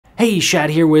Hey, Shad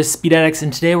here with Speed Addicts,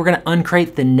 and today we're going to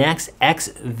uncrate the Nexx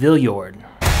X-Vilijord.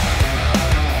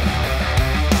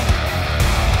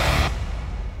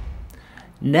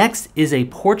 Nexx is a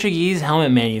Portuguese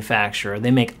helmet manufacturer. They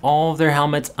make all of their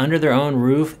helmets under their own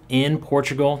roof in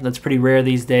Portugal. That's pretty rare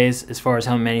these days as far as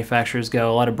helmet manufacturers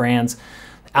go. A lot of brands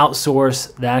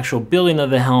outsource the actual building of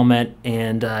the helmet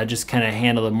and just kind of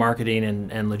handle the marketing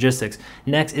and logistics.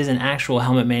 Nexx is an actual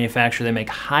helmet manufacturer. They make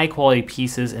high quality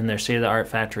pieces in their state-of-the-art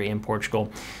factory in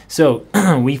Portugal. So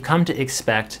we've come to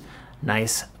expect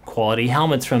nice quality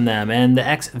helmets from them, and the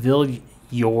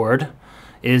X-Vilijord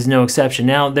is no exception.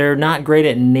 Now, they're not great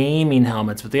at naming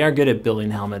helmets, but they are good at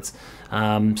building helmets.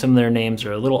 Some of their names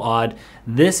are a little odd.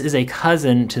 This is a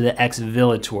cousin to the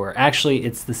X-Vilijord. Actually,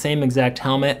 it's the same exact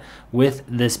helmet with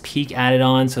this peak added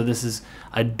on. So this is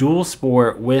a dual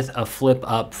sport with a flip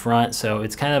up front. So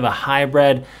it's kind of a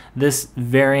hybrid. This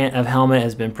variant of helmet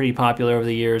has been pretty popular over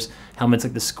the years. Helmets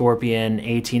like the Scorpion,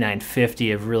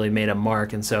 AT950 have really made a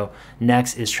mark. And so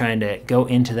Nexx is trying to go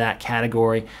into that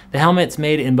category. The helmet's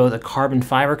made in both a carbon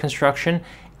fiber construction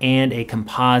and a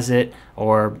composite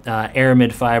or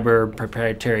aramid fiber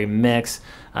proprietary mix.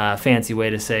 Fancy way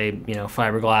to say,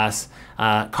 fiberglass.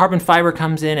 Carbon fiber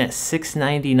comes in at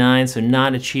 $6.99, so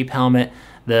not a cheap helmet.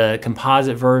 The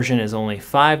composite version is only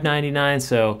 $5.99,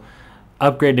 so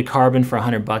upgrade to carbon for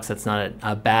 $100. That's not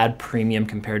a bad premium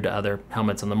compared to other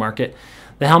helmets on the market.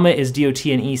 The helmet is DOT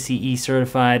and ECE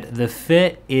certified. The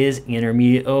fit is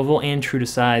intermediate oval and true to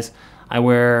size. I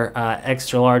wear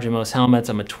extra large in most helmets.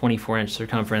 I'm a 24-inch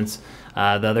circumference. The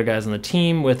other guys on the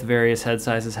team with various head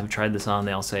sizes have tried this on.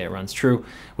 They all say it runs true,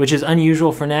 which is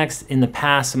unusual for Nexx. In the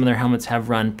past, some of their helmets have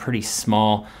run pretty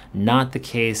small. Not the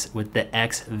case with the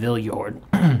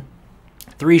X-Vilijord.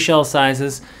 3 shell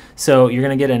sizes, so you're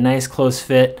gonna get a nice close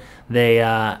fit. They,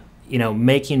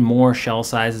 making more shell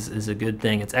sizes is a good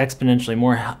thing. It's exponentially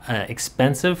more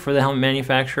expensive for the helmet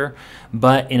manufacturer,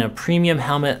 but in a premium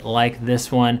helmet like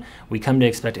this one, we come to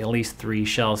expect at least 3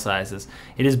 shell sizes.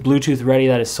 It is Bluetooth ready.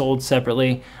 That is sold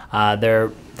separately.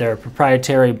 Their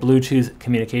proprietary Bluetooth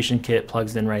communication kit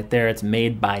plugs in right there. It's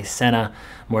made by Senna.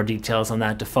 More details on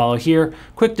that to follow here.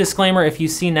 Quick disclaimer, if you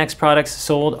see Nexx products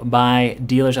sold by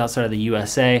dealers outside of the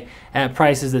USA at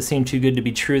prices that seem too good to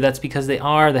be true, that's because they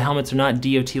are. The helmets are not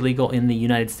DOT legal in the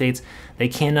United States. They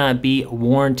cannot be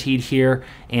warrantied here,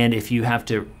 and if you have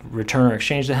to return or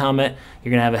exchange the helmet,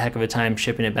 you're gonna have a heck of a time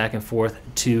shipping it back and forth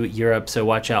to Europe, so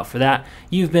watch out for that.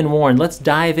 You've been warned. Let's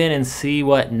dive in and see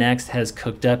what Nexx has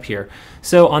cooked up here.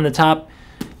 So on the top,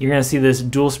 you're gonna see this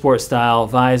dual sport style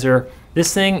visor.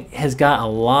 This thing has got a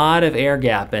lot of air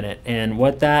gap in it, and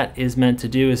what that is meant to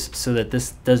do is so that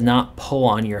this does not pull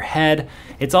on your head.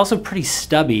 It's also pretty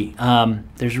stubby.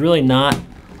 There's really not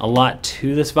a lot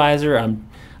to this visor.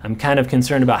 I'm kind of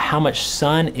concerned about how much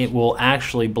sun it will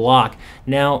actually block.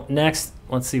 Now, next,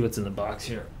 let's see what's in the box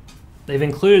here. They've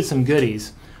included some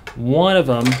goodies. One of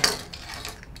them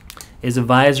is a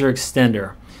visor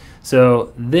extender.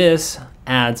 So this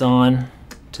adds on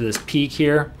to this peak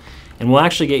here, and will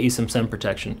actually get you some sun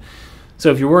protection.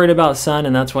 So if you're worried about sun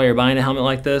and that's why you're buying a helmet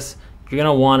like this, you're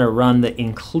gonna wanna run the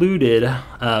included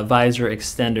visor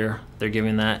extender. They're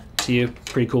giving that to you.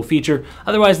 Pretty cool feature.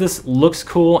 Otherwise, this looks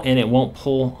cool and it won't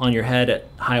pull on your head at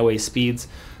highway speeds.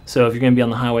 So if you're gonna be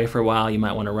on the highway for a while, you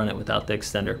might wanna run it without the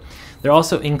extender. They're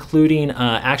also including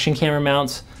action camera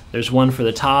mounts. There's one for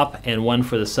the top and one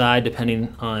for the side,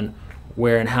 depending on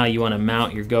where and how you wanna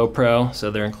mount your GoPro. So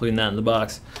they're including that in the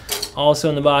box. Also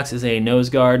in the box is a nose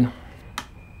guard.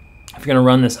 If you're gonna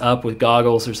run this up with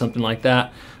goggles or something like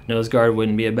that, nose guard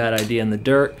wouldn't be a bad idea in the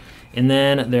dirt. And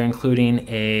then they're including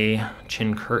a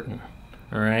chin curtain,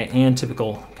 all right, and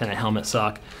typical kind of helmet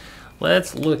sock.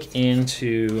 Let's look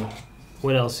into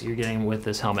what else you're getting with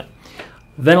this helmet.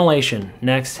 Ventilation.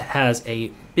 Nexx has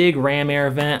a big ram air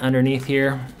vent underneath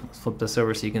here. Let's flip this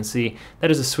over so you can see.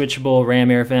 That is a switchable ram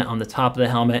air vent on the top of the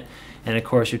helmet. And of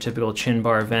course your typical chin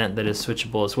bar vent that is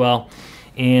switchable as well.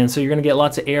 And so you're gonna get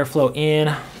lots of airflow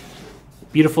in.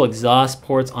 Beautiful exhaust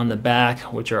ports on the back,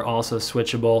 which are also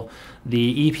switchable.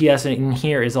 The EPS in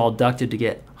here is all ducted to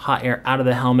get hot air out of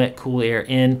the helmet, cool air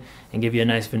in, and give you a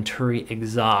nice Venturi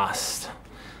exhaust.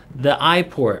 The eye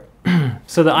port.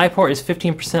 So the eye port is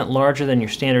 15% larger than your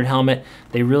standard helmet.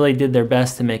 They really did their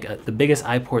best to make the biggest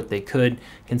eye port they could.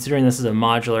 Considering this is a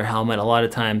modular helmet, a lot of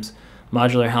times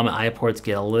modular helmet eye ports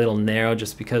get a little narrow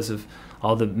just because of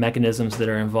all the mechanisms that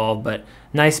are involved, but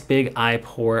nice big eye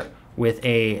port with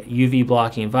a UV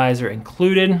blocking visor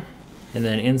included. And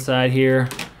then inside here,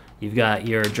 you've got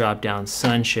your drop down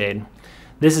sunshade.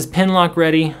 This is Pinlock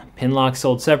ready. Pinlock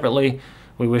sold separately.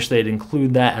 We wish they'd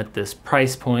include that at this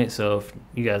price point. So if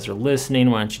you guys are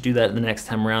listening, why don't you do that the next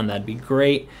time around? That'd be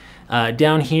great.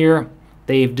 Down here,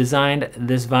 they've designed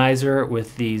this visor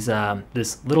with these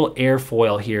this little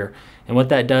airfoil here. And what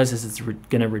that does is it's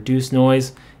going to reduce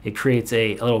noise. It creates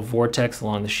a little vortex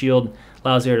along the shield,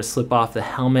 allows air to slip off the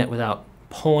helmet without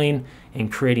pulling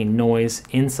and creating noise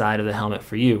inside of the helmet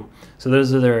for you. So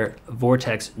those are their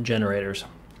vortex generators.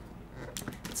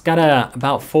 It's got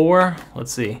about four,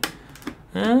 let's see,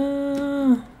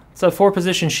 it's a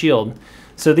 4-position shield.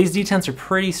 So these detents are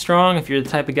pretty strong. If you're the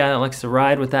type of guy that likes to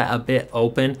ride with that a bit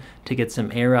open to get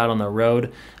some air out on the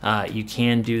road, you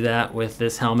can do that with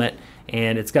this helmet.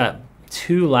 And it's got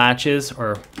 2 latches,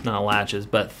 or not latches,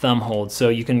 but thumb holds. So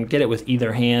you can get it with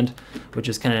either hand, which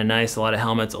is kind of nice. A lot of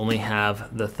helmets only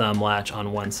have the thumb latch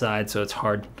on one side, so it's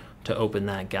hard to open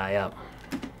that guy up.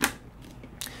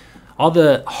 All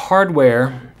the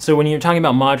hardware, so when you're talking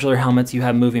about modular helmets, you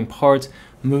have moving parts.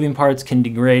 Moving parts can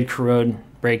degrade, corrode,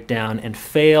 break down, and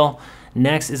fail.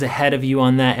 NEXX is ahead of you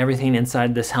on that. Everything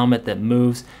inside this helmet that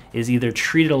moves is either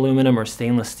treated aluminum or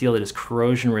stainless steel that is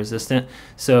corrosion resistant.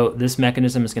 So this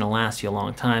mechanism is going to last you a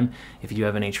long time. If you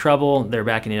have any trouble, they're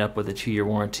backing it up with a 2-year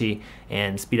warranty,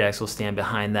 and SpeedX will stand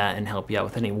behind that and help you out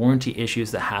with any warranty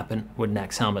issues that happen with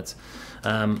NEXX helmets.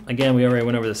 Again, we already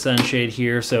went over the sunshade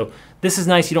here. So this is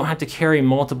nice. You don't have to carry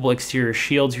multiple exterior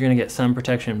shields. You're going to get sun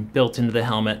protection built into the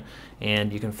helmet,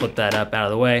 and you can flip that up out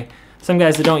of the way. Some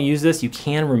guys that don't use this, you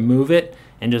can remove it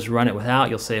and just run it without.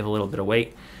 You'll save a little bit of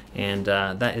weight. And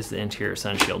that is the interior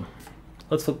sun shield.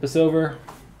 Let's flip this over,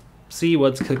 see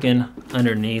what's cooking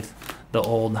underneath the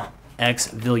old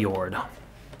X-Vilijord.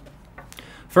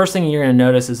 First thing you're going to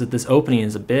notice is that this opening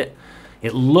is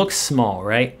it looks small,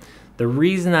 right? The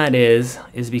reason that is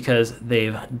because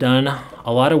they've done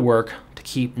a lot of work to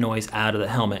keep noise out of the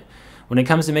helmet. When it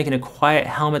comes to making a quiet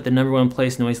helmet, the #1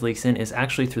 place noise leaks in is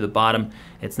actually through the bottom.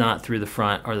 It's not through the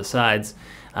front or the sides.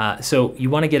 So you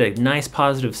want to get a nice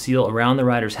positive seal around the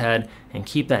rider's head and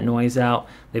keep that noise out.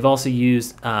 They've also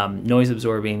used noise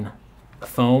absorbing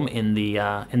foam in the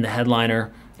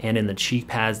headliner and in the cheek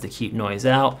pads to keep noise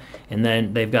out. And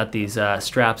then they've got these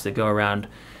straps that go around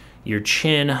your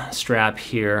chin strap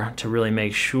here to really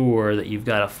make sure that you've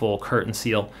got a full curtain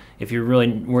seal. If you're really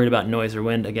worried about noise or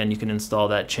wind, again, you can install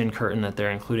that chin curtain that they're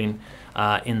including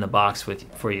in the box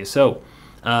for you. So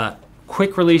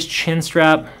quick release chin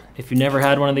strap. If you never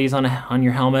had one of these on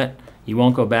your helmet, you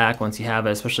won't go back once you have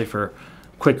it, especially for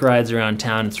quick rides around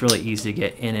town. It's really easy to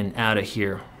get in and out of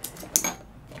here.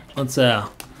 Let's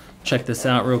check this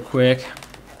out real quick.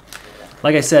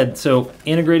 Like I said, so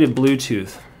integrated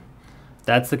Bluetooth.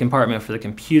 That's the compartment for the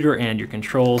computer and your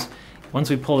controls.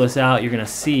 Once we pull this out, you're going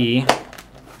to see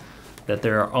that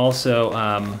there are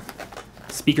also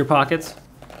speaker pockets.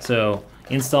 So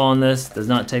installing this does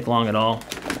not take long at all.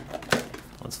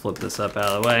 Let's flip this up out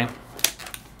of the way.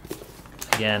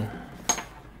 Again,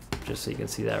 just so you can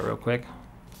see that real quick.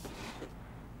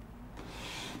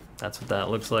 That's what that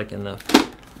looks like in the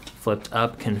flipped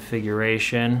up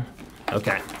configuration.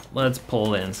 Okay, let's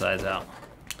pull the insides out.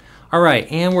 All right,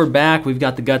 and we're back. We've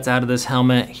got the guts out of this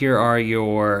helmet. Here are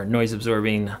your noise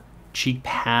absorbing cheek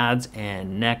pads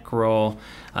and neck roll.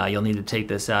 You'll need to take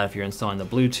this out if you're installing the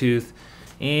Bluetooth.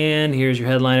 And here's your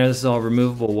headliner. This is all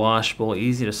removable, washable,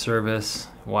 easy to service.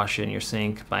 Wash it in your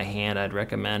sink by hand, I'd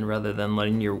recommend, rather than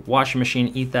letting your washing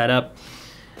machine eat that up.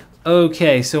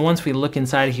 Okay, so once we look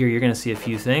inside here, you're gonna see a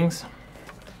few things.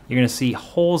 You're gonna see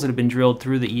holes that have been drilled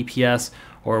through the EPS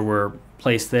or were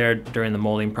placed there during the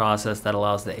molding process that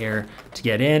allows the air to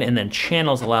get in, and then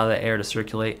channels allow the air to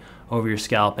circulate over your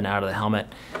scalp and out of the helmet.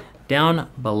 Down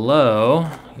below,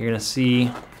 you're gonna see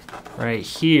right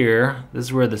here, this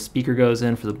is where the speaker goes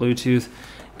in for the Bluetooth.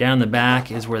 Down the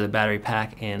back is where the battery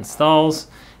pack installs.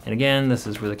 And again, this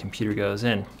is where the computer goes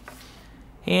in.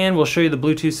 And we'll show you the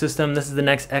Bluetooth system. This is the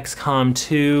Nexx XCOM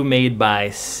 2 made by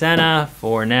Sena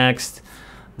for NEXXs.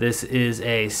 This is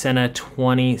a Sena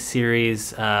 20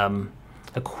 series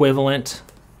equivalent.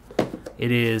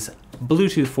 It is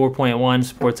Bluetooth 4.1,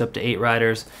 supports up to 8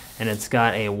 riders, and it's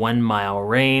got a 1-mile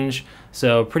range.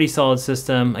 So pretty solid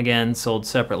system, again, sold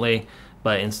separately,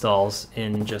 but installs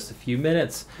in just a few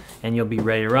minutes, and you'll be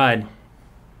ready to ride.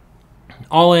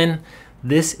 All in,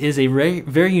 this is a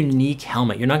very unique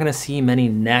helmet. You're not gonna see many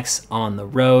NEXXs on the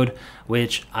road,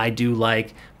 which I do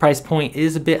like. Price point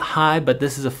is a bit high, but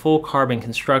this is a full carbon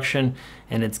construction,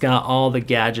 and it's got all the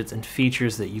gadgets and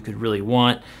features that you could really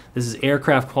want. This is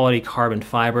aircraft quality carbon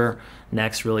fiber.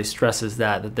 NEXXs really stresses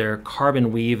that their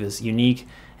carbon weave is unique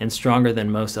and stronger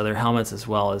than most other helmets, as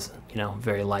well as, you know,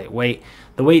 very lightweight.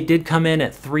 The weight did come in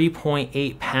at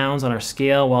 3.8 pounds on our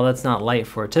scale. While that's not light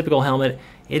for a typical helmet,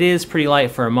 It is pretty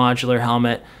light for a modular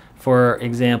helmet. For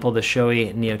example, the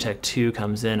Shoei Neotech 2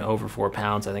 comes in over 4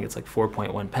 pounds. I think it's like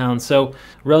 4.1 pounds. So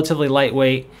relatively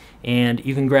lightweight, and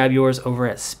you can grab yours over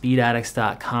at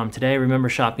speedaddicts.com today. Remember,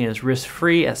 shopping is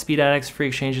risk-free at Speed Addicts, free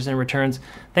exchanges and returns.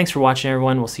 Thanks for watching,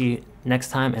 everyone. We'll see you next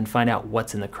time and find out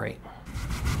what's in the crate.